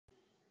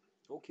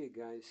Okay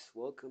guys,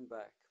 welcome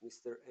back.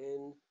 Mr.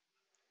 N,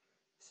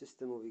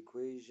 system of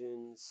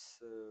equations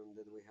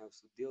that we have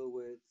to deal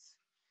with.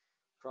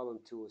 Problem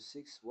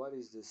 206, what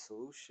is the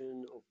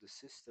solution of the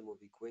system of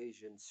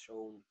equations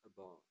shown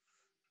above?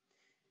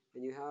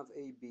 And you have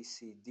A, B,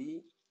 C,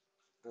 D.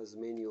 As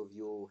many of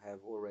you have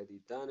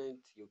already done it,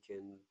 you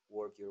can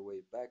work your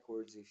way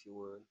backwards if you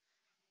want.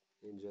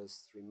 And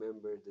just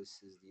remember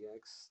this is the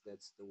X,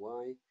 that's the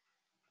Y.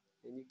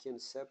 And you can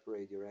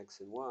separate your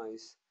X and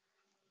Y's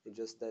and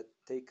just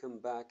take them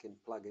back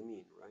and plug them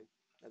in, right?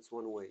 That's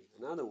one way.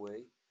 Another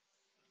way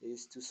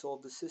is to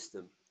solve the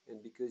system.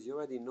 And because you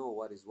already know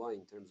what is y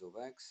in terms of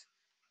x,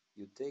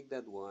 you take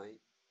that y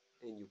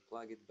and you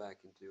plug it back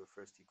into your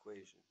first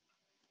equation,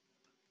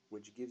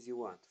 which gives you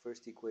what?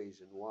 First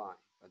equation, y,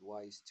 but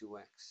y is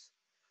 2x.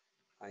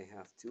 I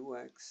have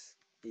 2x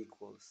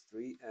equals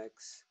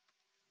 3x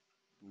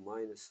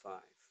minus 5.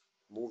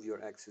 Move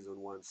your x's on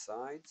one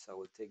side, so I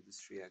will take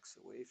this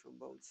 3x away from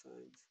both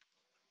sides.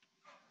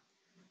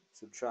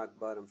 Subtract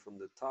bottom from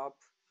the top.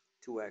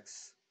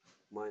 2x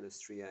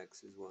minus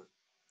 3x is what?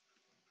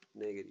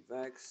 Negative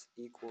x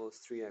equals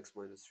 3x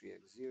minus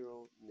 3x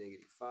 0,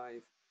 negative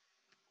 5.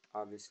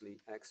 Obviously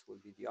x will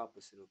be the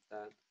opposite of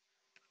that,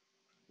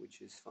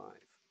 which is 5.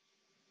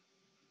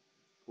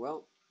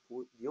 Well,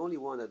 the only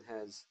one that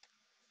has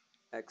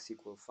x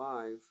equal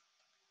 5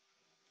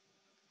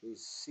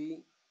 is C,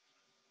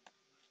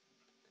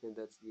 and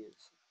that's the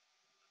answer.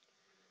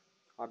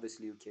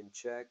 Obviously you can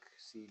check,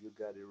 see if you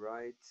got it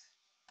right.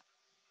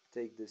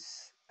 Take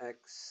this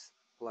x,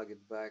 plug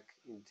it back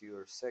into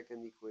your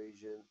second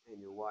equation, and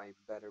your y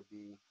better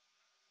be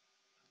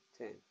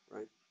 10,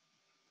 right?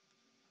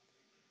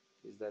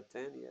 Is that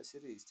 10? Yes,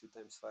 it is. 2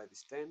 times 5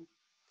 is 10.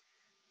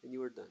 And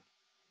you are done.